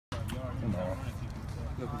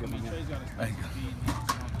Thank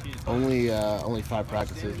you. Only 5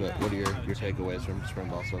 practices, but what are your takeaways from spring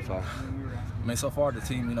ball so far? I mean, so far the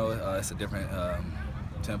team, it's a different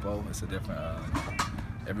tempo. It's a different.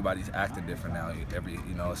 Everybody's acting different now.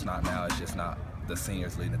 It's just not the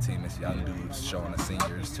seniors leading the team. It's young dudes showing the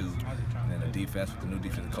seniors too. And then the defense with the new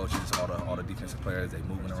defensive coaches, all the defensive players, they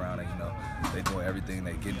moving around and they doing everything.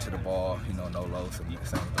 They getting to the ball, no lows, and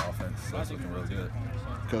same with the offense. So it's looking real good.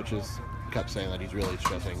 Coaches kept saying that he's really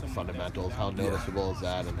stressing fundamentals. How noticeable is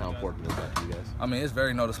that, and how important is that to you guys? I mean, it's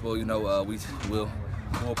very noticeable.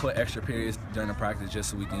 We'll put extra periods during the practice just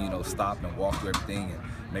so we can, stop and walk through everything and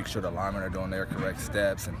make sure the linemen are doing their correct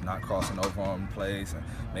steps and not crossing over on plays and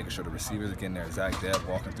making sure the receivers are getting their exact depth,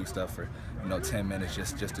 walking through stuff for 10 minutes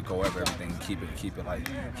just to go over everything and keep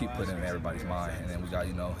putting it in everybody's mind. And then we got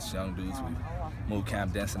it's young dudes. We moved Cam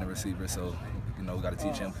Denson, the receiver, so we got to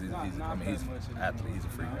teach him. He's an athlete. He's a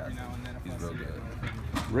freak athlete. He's real good.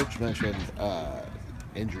 Rich mentioned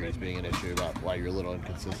injuries being an issue, about why you were a little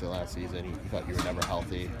inconsistent last season. He thought you were never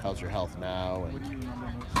healthy. How's your health now? And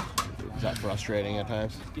is that frustrating at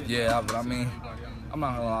times? Yeah, but I'm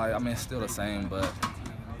not gonna lie. It's still the same, but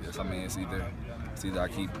it's either I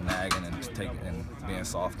keep nagging and being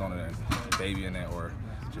soft on it and babying it, or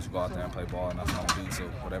just go out there and play ball, and that's what I'm gonna do. So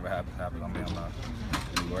whatever happens. I'm not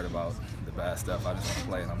really worried about the bad stuff. I just want to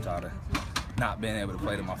play, and I'm tired of not being able to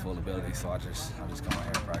play to my full ability. So I just come out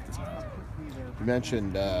here and practice now. You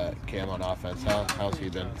mentioned Cam on offense. How's he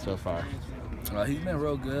been so far? He's been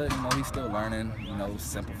real good. He's still learning.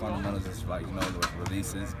 Simple fundamentals is the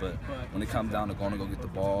releases. But when it comes down to going to go get the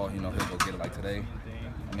ball, he'll go get it like today.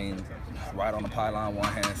 Right on the pylon, one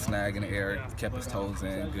hand snag in the air, kept his toes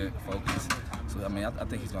in, good focus. So I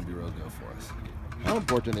think he's going to be real good for us. How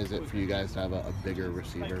important is it for you guys to have a bigger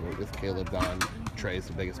receiver? With Caleb gone, Trey's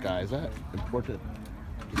the biggest guy. Is that important?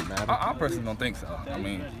 Does it matter? I personally don't think so.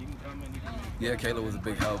 Yeah, Caleb was a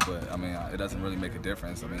big help, but it doesn't really make a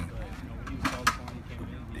difference.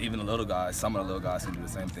 Even the little guys, some of the little guys can do the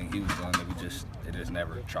same thing he was doing. They just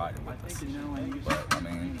never tried it with us. But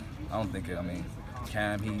I don't think it.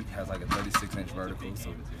 Cam, he has like a 36-inch vertical,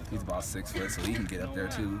 so he's about 6 foot, so he can get up there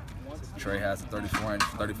too. Trey has a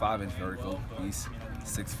 35-inch vertical. He's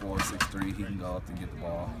 6'4", 6'3". He can go up and get the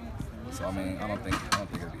ball. So I don't think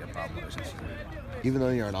it'll be a problem with us this year. Even though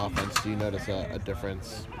you're on offense, do you notice a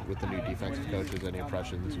difference with the new defensive coaches? Any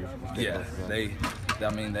impressions you've taken? Yeah,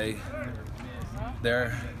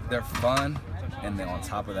 they're fun, and then on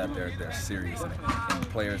top of that, they're serious. And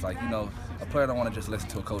players a player don't want to just listen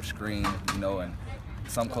to a coach scream, and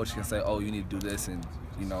some coaches can say, oh, you need to do this, and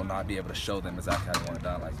not be able to show them exactly how they want it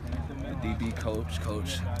done. Like the DB coach,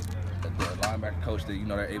 the linebacker coach,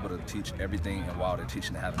 they're able to teach everything, and while they're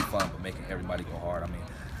teaching, they're having fun, but making everybody go hard.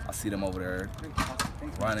 I see them over there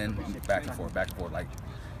running back and forth, like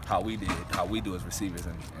how we do as receivers,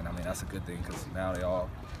 and that's a good thing, because now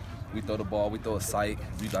we throw the ball, we throw a sight,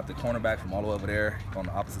 we got the cornerback from all the way over there on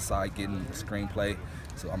the opposite side getting the screenplay.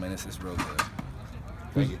 So it's just real good.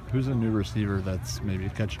 Who's a new receiver that's maybe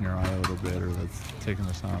catching your eye a little bit, or that's taking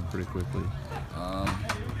this on pretty quickly?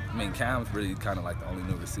 Cam's really kind of like the only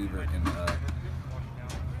new receiver,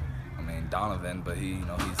 and Donovan, but he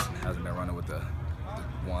hasn't been running with the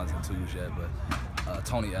ones and twos yet. But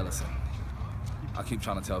Tony Ellison, I keep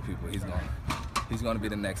trying to tell people he's going to be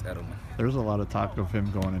the next Edelman. There's a lot of talk of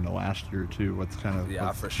him going into last year too. What's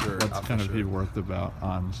for sure. He worked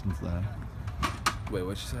on since then? Wait,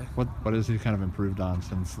 what'd you say? What has he kind of improved on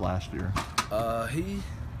since last year?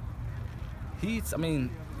 His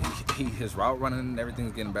route running and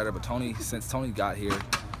everything's getting better. But since Tony got here,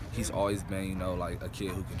 he's always been, like a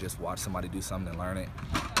kid who can just watch somebody do something and learn it.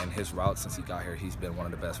 And his route, since he got here, he's been one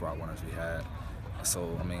of the best route runners we had.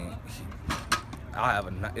 So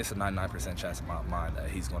it's a 99% chance in my mind that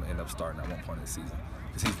he's going to end up starting at one point in the season,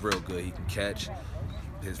 because he's real good. He can catch.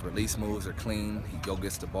 His release moves are clean. He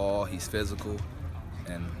gets the ball. He's physical,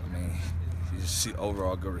 and he's just an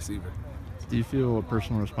overall good receiver. Do you feel a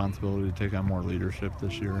personal responsibility to take on more leadership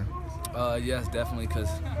this year? Yes, definitely, because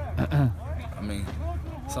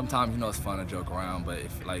sometimes it's fun to joke around, but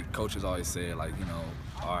if coaches always say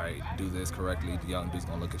all right, do this correctly, the young dude's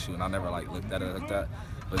gonna look at you, and I never looked at it like that,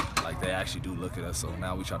 but they actually do look at us. So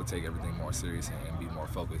now we try to take everything more serious and be more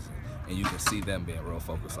focused, and you can see them being real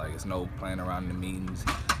focused. It's no playing around in the meetings.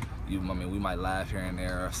 We might laugh here and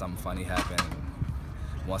there if something funny happened.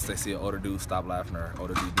 Once they see an older dude stop laughing, or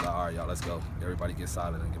older dude be like, all right, y'all, let's go. Everybody get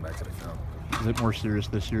silent and get back to the film. Is it more serious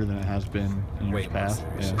this year than it has been in years past?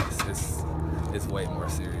 Yeah. It's way more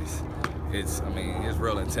serious. It's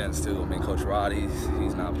real intense too. Coach Rod,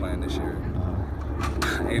 he's not playing this year.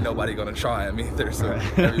 ain't nobody gonna try him either. So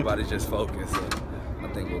Right. everybody's just focused. So I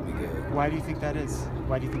think we'll be good. Why do you think that is?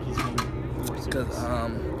 Why do you think he's being more Because serious?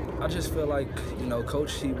 I just feel like,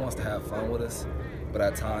 Coach, he wants to have fun with us, but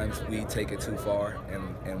at times we take it too far.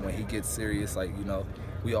 And when he gets serious, like,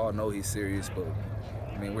 we all know he's serious, but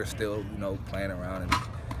I mean, we're still, playing around and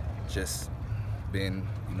just being,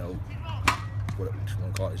 what you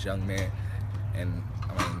want to call it, young man. And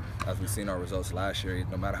I mean, as we've seen our results last year,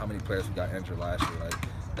 no matter how many players we got injured last year, like,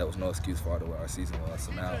 that was no excuse for the way our season was.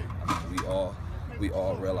 So now, I mean, we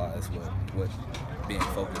all realize what being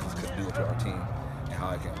focused could do to our team and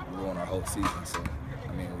how it can ruin our whole season. So,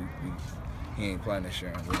 I mean, he ain't playing this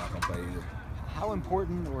year, and we're not gonna play either. How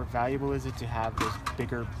important or valuable is it to have those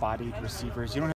bigger-bodied receivers? You don't